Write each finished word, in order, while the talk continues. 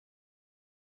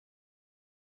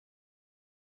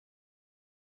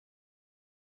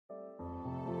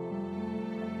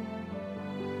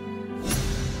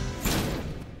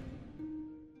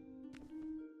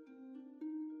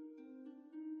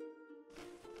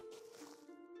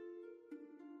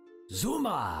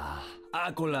Zuma,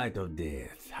 acolyte of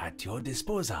death, at your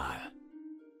disposal.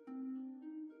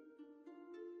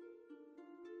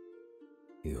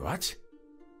 What?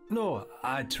 No,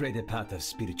 I trade a path of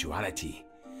spirituality,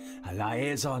 a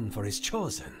liaison for his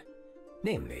chosen,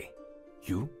 namely,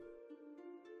 you.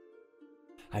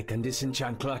 I can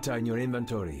disenchant clutter in your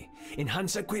inventory,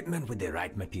 enhance equipment with the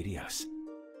right materials,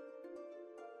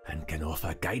 and can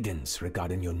offer guidance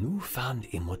regarding your newfound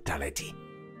immortality.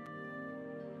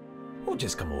 Or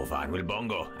just come over and we'll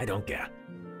bongo, I don't care.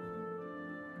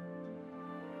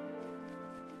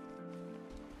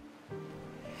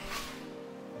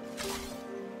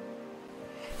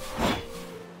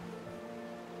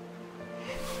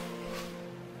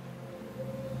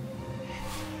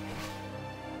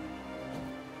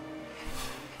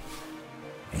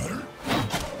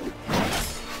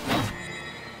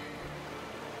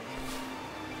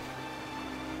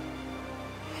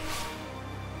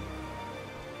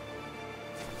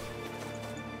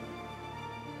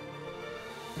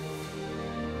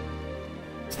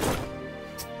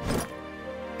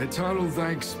 Eternal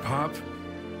thanks, Pop.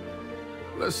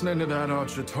 Listening to that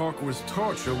archer talk was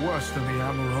torture worse than the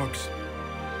Amaroks.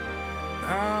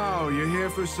 Oh, you're here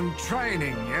for some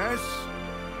training, yes?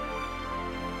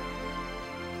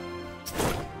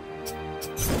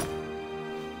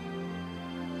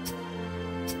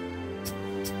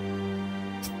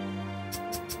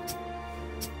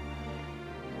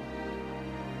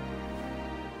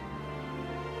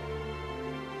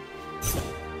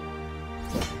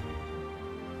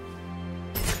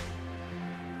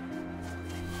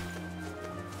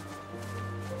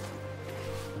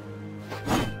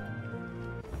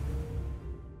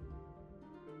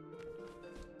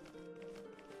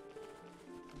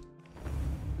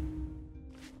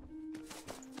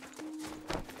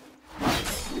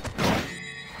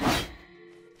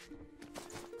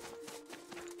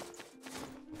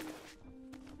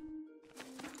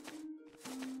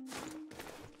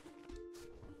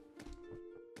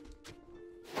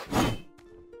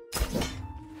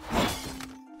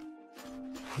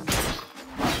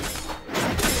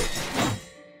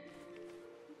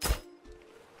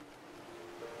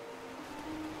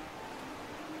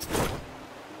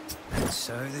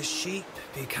 So the sheep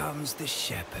becomes the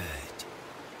shepherd,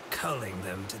 culling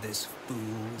them to this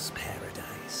fool's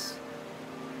paradise.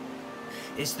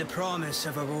 Is the promise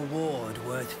of a reward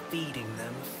worth feeding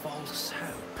them false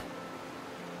hope?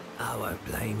 I won't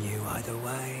blame you either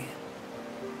way.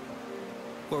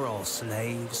 We're all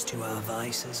slaves to our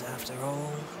vices after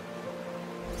all.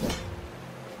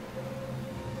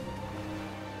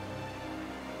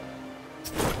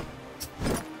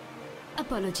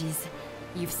 Apologies.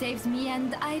 You've saved me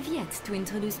and I've yet to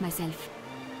introduce myself.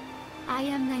 I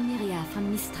am Nymeria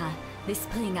from Mistra, the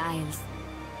Spring Isles.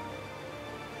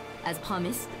 As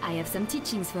promised, I have some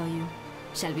teachings for you.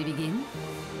 Shall we begin?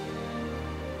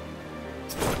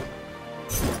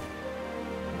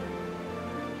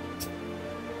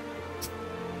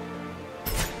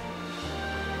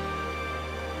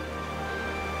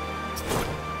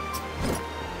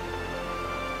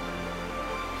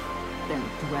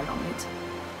 Don't dwell on it.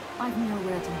 I've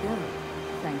nowhere to go,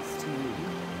 thanks to you.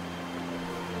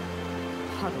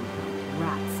 Huddled like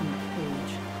rats in a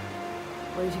cage,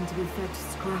 waiting to be fed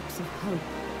scraps of hope.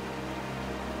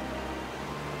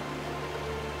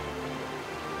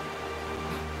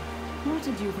 What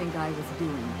did you think I was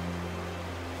doing?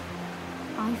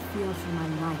 I fear for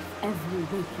my life every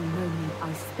waking moment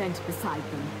I spent beside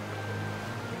them.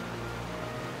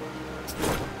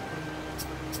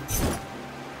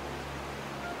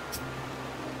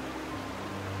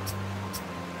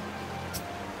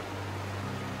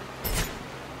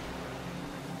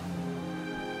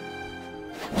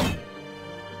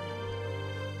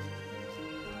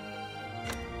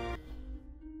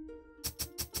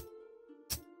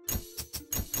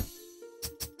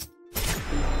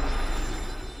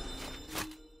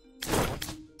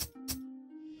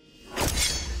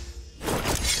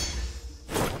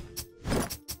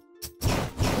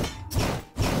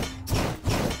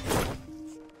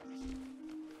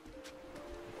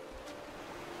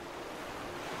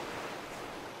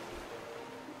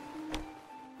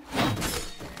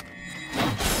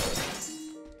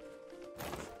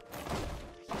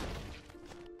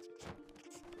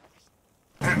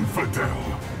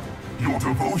 Infidel, your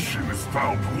devotion is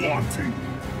found wanting.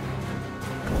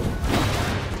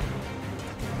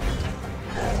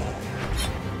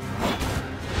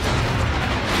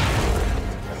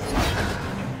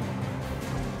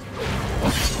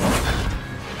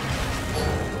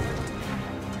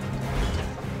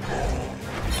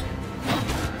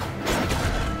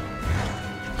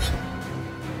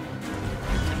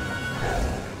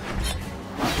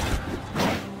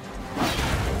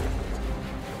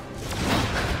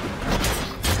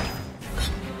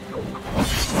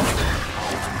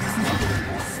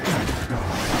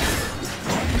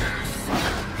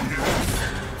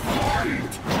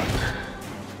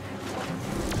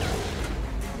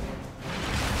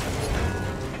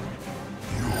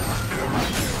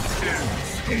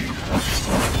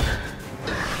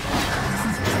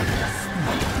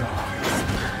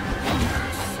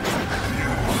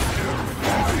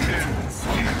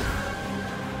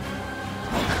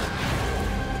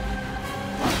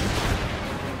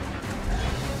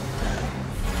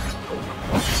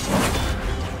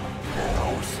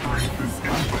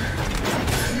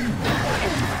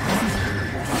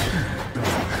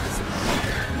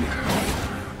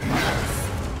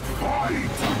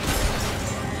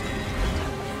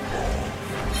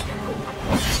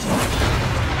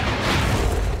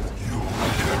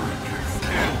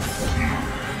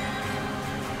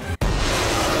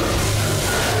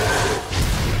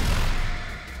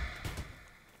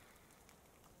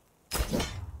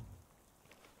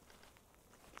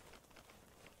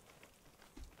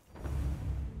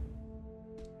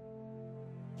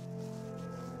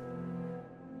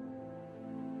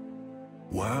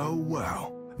 Well,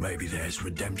 well, maybe there's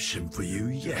redemption for you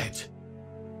yet.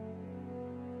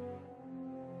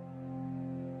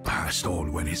 Past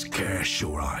Aldwynn is cursed,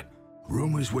 all right.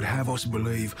 Rumors would have us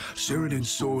believe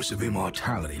Cyrodiil's source of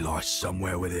immortality lies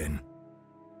somewhere within.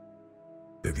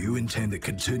 If you intend to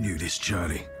continue this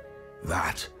journey,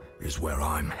 that is where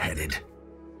I'm headed.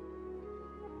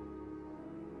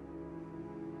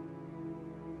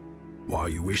 Why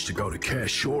you wish to go to Kaer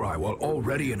Shorei while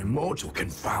already an immortal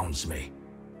confounds me.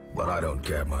 But I don't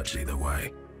care much either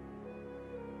way.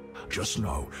 Just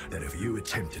know that if you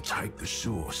attempt to take the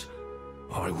source,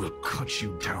 I will cut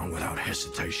you down without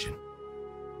hesitation.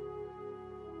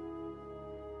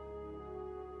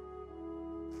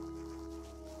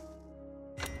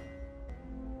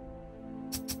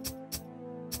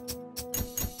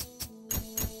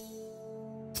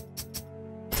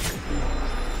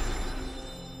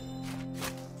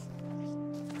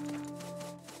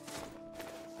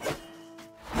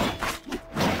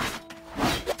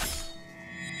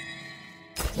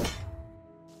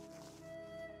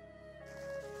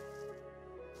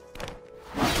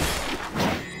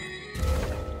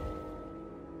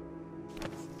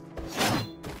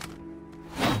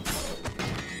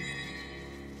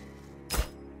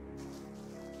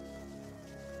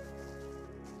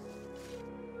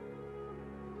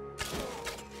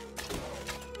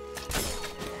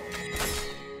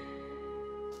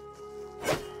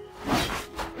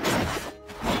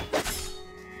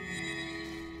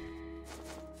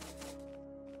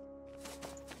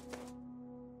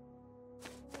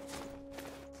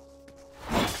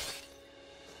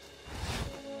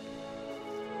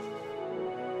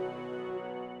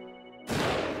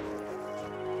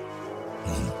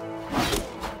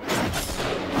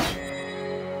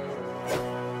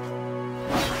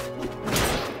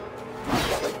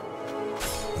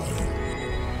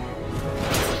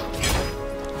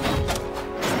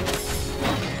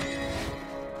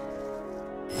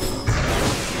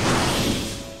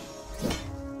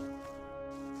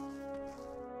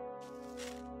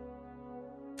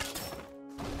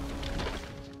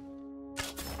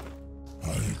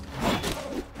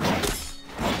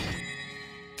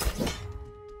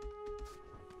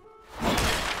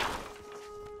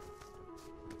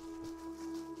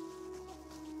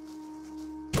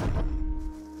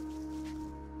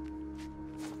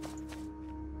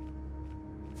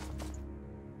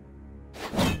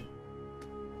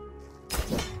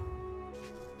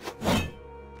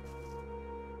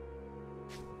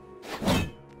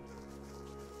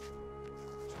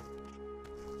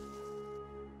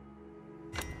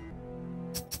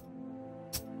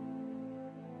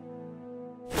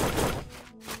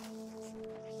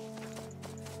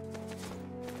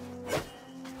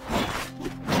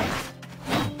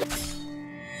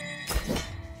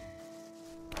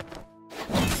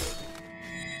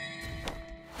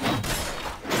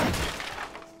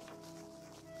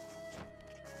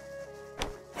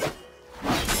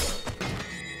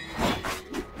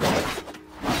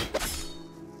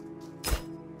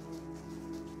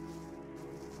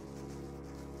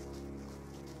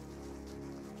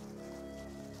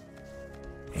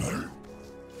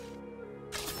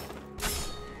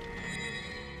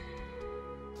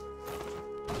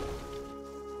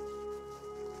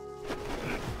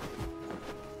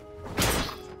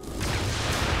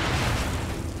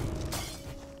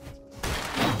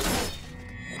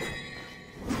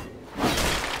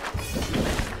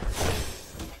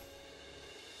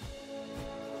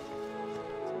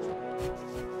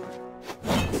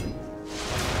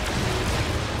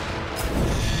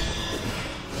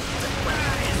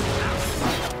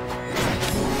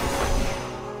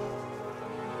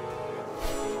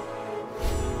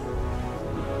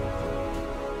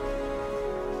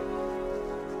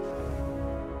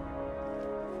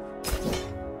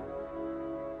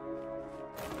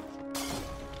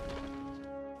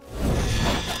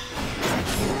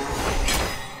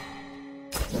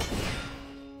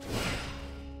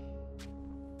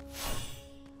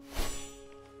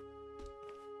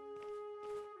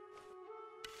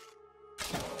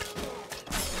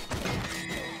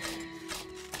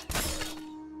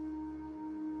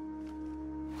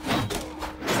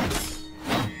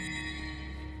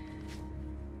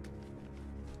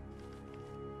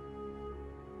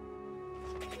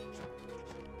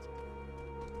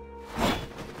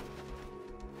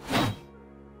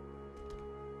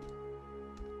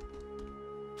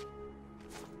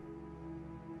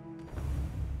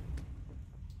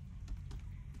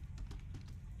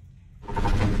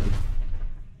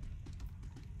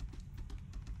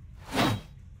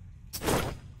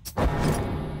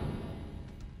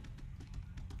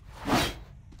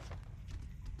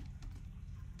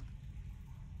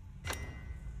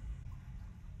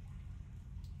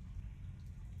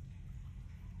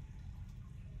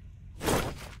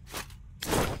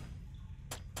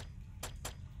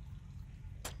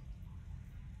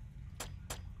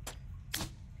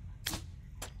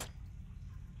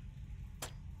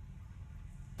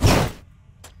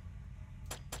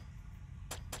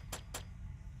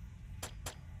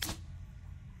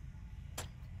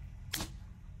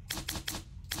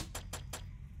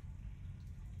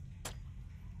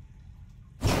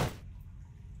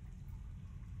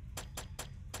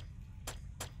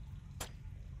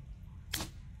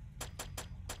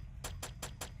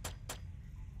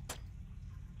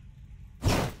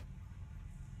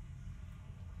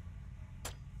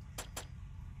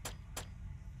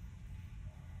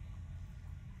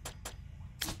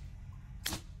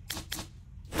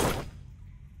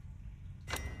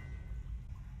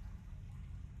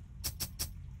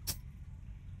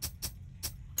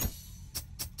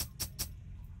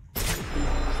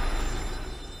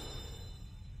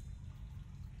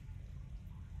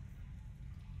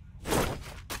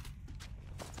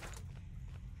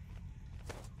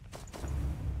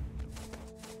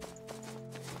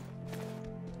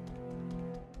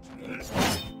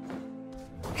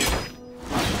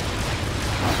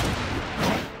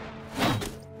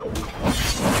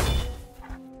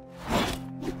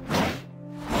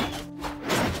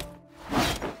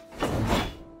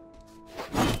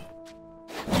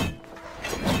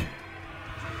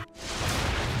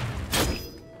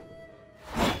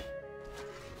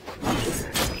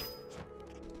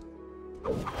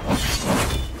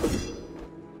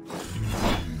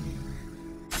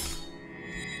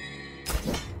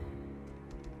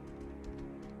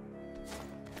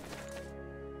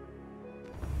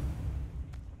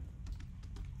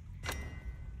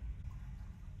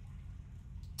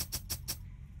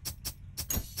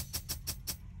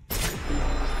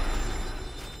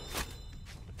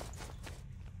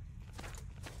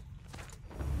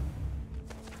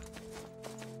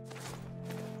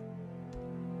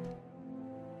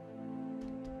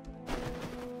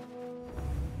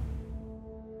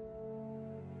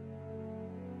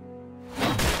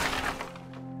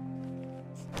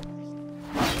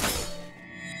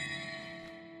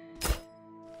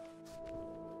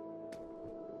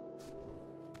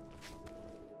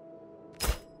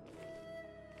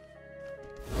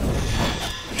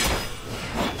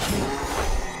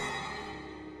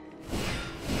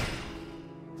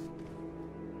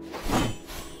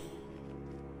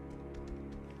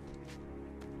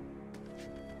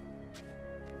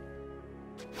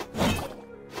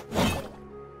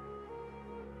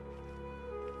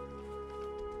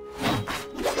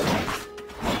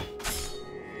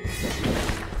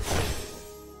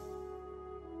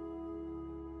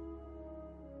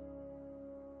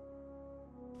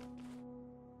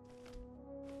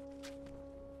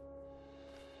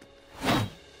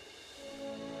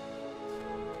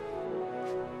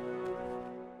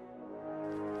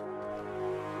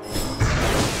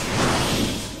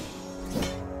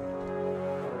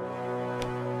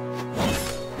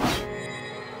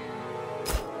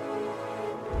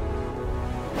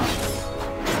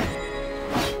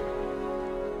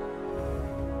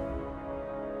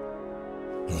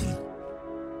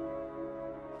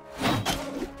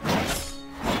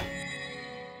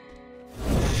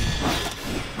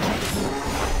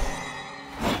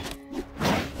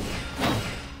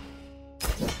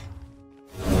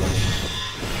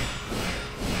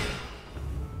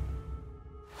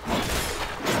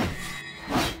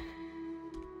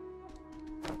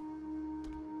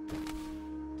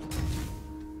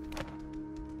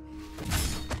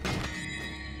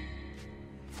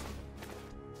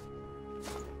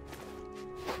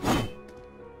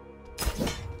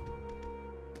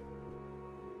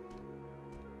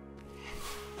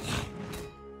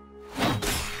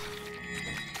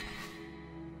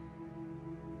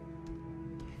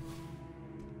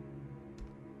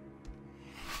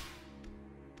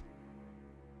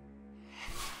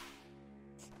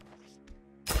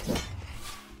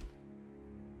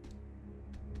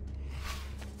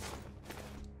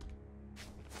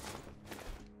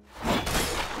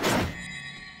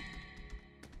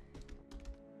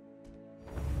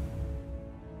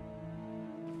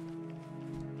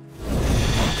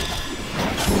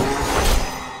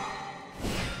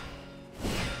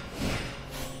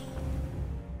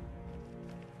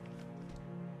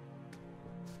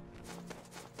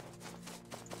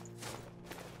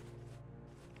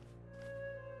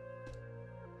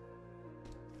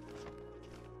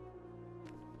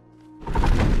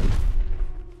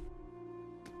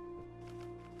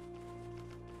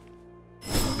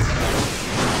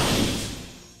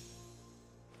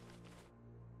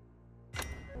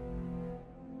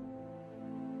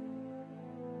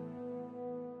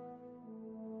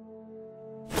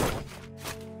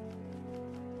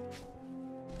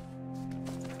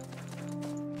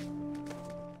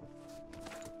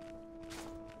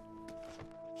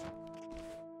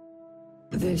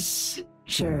 This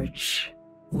church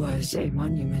was a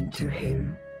monument to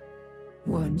him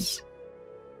once.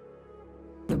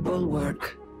 The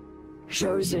Bulwark,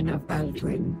 chosen of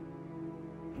Aldwynn.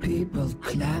 People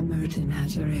clamored in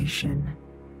adoration.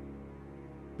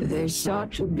 They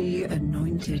sought to be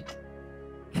anointed,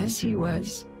 as he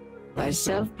was, by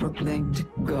self-proclaimed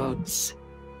gods.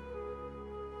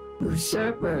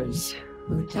 Usurpers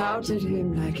who touted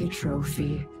him like a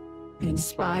trophy,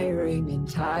 inspiring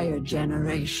entire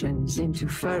generations into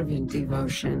fervent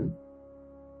devotion.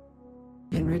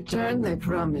 In return, they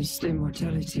promised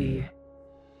immortality.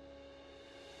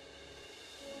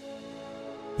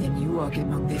 Then you walk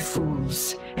among the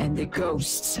fools and the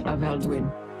ghosts of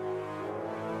Aldwynn.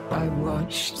 I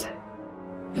watched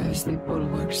as the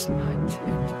Bulwark's mind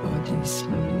and body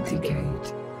slowly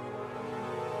decayed,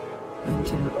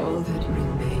 until all that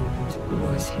remained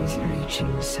was his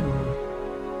reaching soul.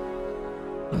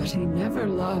 But he never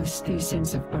lost his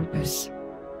sense of purpose,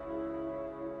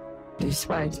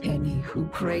 despite any who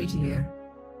prayed here,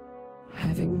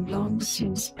 having long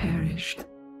since perished.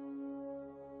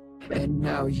 And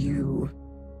now you,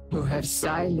 who have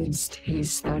silenced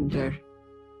his thunder,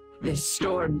 this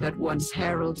storm that once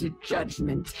heralded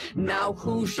judgment, now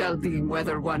who shall deem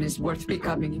whether one is worth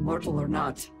becoming immortal or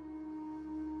not?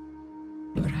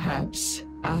 Perhaps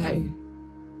I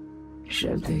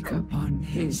shall take upon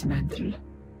his mantle.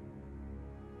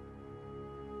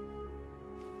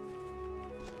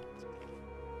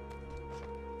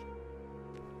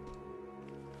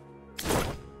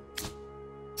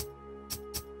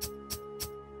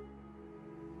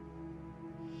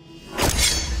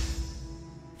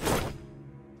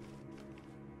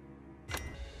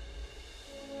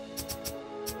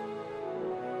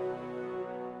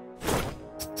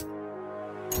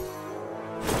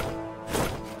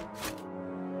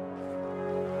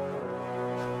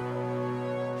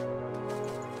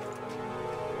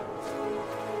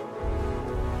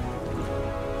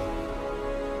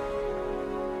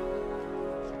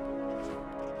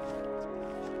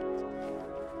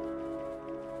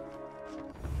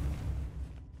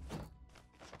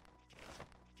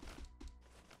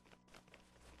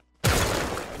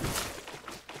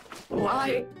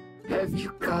 Why have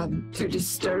you come to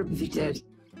disturb the dead?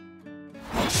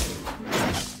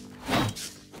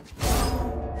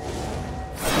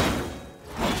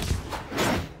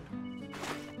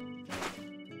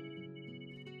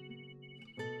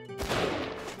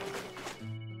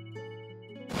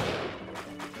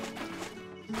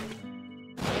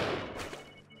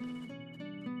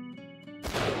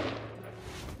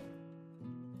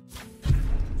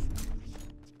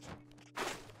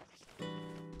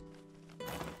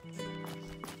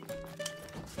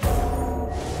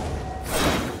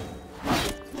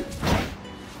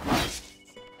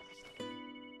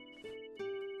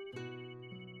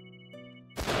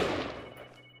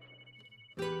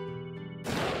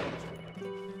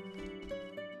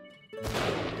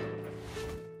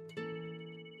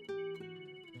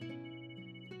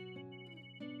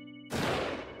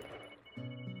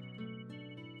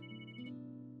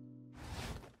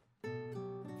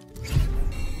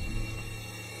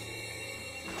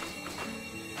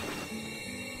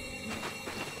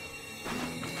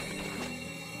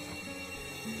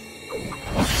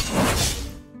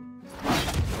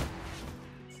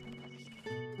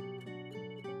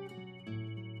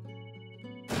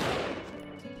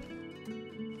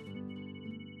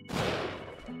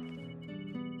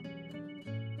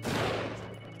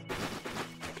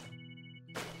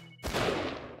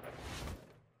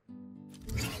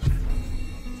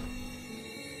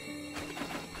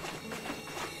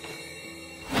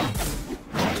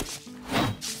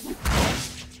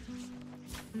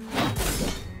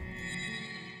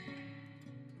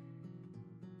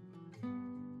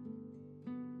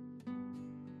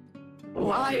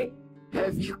 Why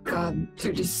have you come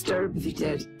to disturb the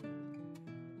dead?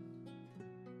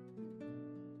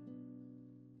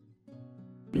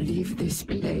 Leave this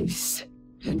place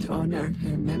and honor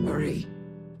her memory.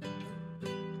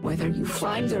 Whether you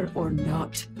find her or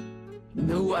not,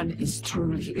 no one is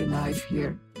truly alive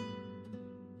here.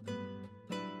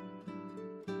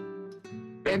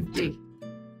 Empty,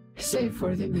 save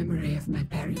for the memory of my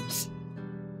parents.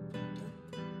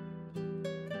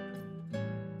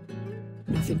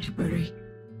 Nothing to bury.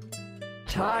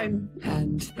 Time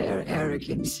and their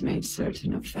arrogance made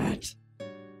certain of that.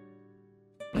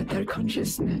 But their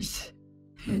consciousness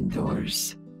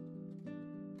endures.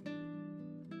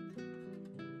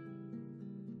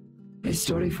 A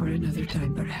story for another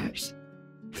time, perhaps.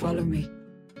 Follow me.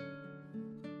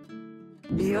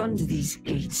 Beyond these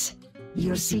gates,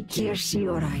 you'll see Kirsi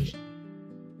Orai.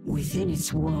 Within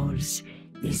its walls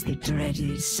is the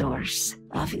dreaded source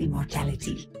of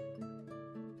immortality.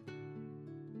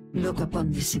 Look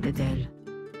upon the citadel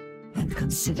and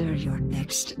consider your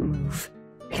next move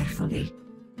carefully.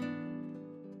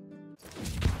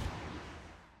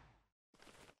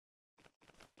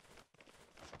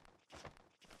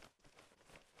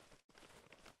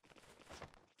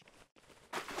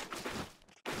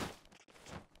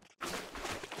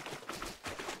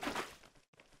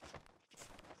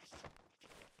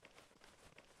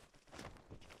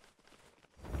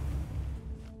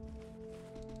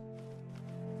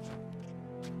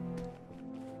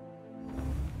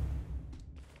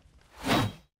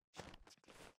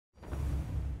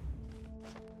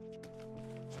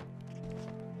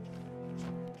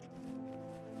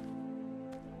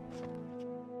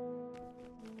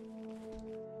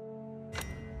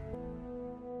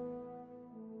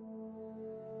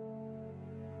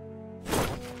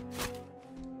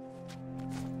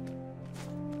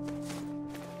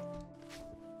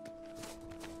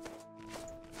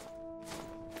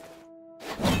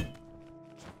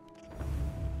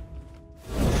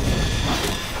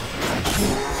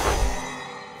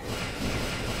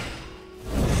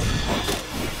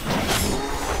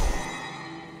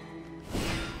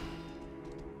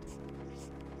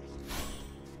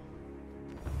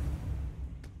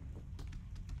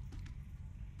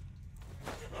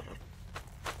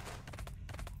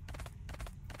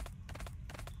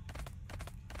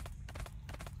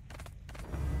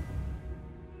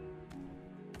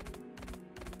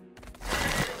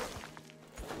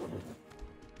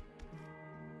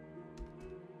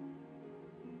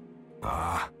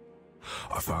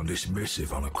 I found this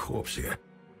missive on a corpse here.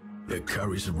 It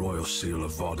carries the royal seal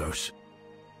of Vardos,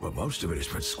 but most of it has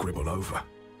been scribbled over.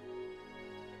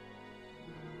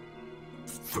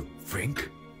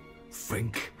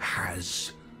 Think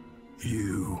has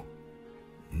you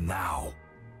now.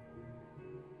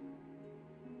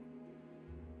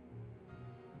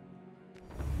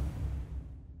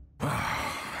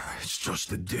 It's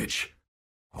just a ditch.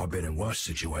 I've been in worse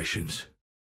situations.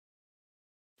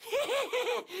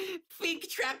 Fink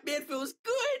trap man feels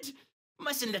good.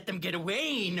 Mustn't let them get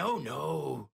away.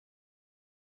 No.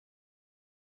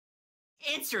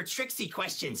 Answer tricksy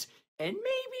questions, and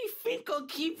maybe Fink will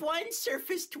keep one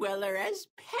surface dweller as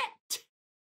pet.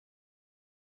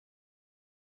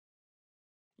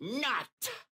 Not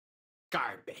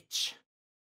garbage.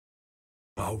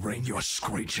 I'll wring your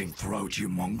screeching throat, you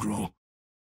mongrel.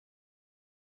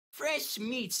 Fresh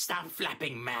meat, stop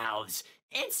flapping mouths.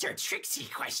 Answer tricksy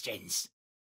questions.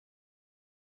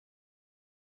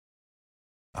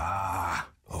 Ah,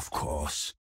 of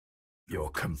course. Your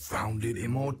confounded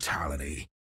immortality.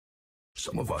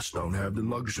 Some of us don't have the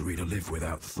luxury to live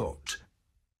without thought.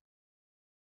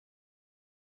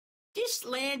 This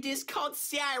land is called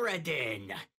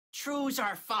Saradin. Trues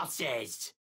are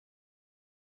falses.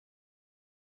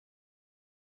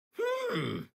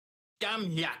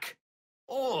 Dumb luck.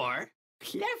 Or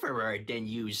cleverer than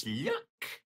use luck.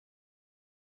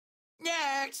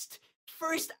 Next!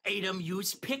 First item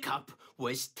used pickup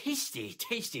was tasty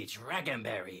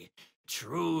dragonberry.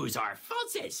 Trues are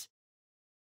falses.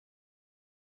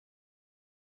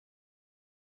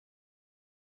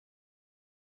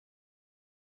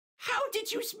 How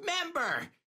did you remember?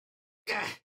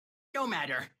 No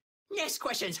matter. Next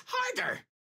question's harder.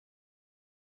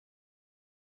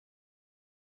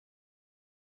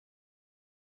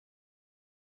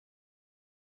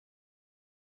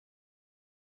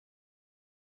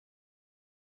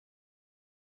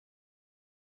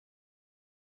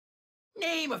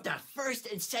 Name of the first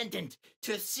ascendant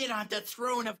to sit on the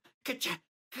throne of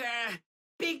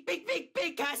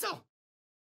big castle.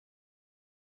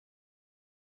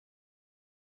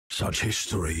 Such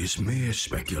history is mere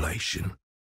speculation.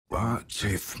 But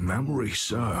if memory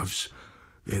serves,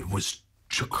 it was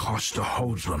Jocasta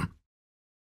Holdrum.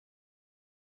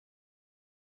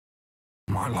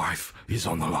 My life is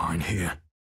on the line here,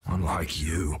 unlike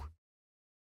you.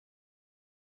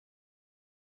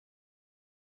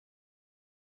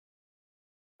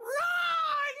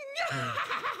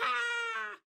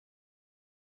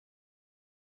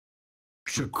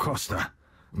 Jocasta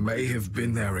may have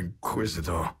been their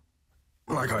inquisitor.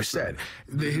 Like I said,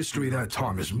 the history of that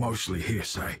time is mostly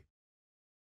hearsay.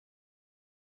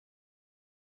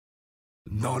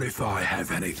 Not if I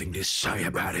have anything to say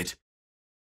about it.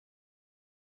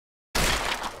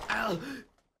 I'll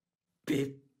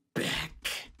be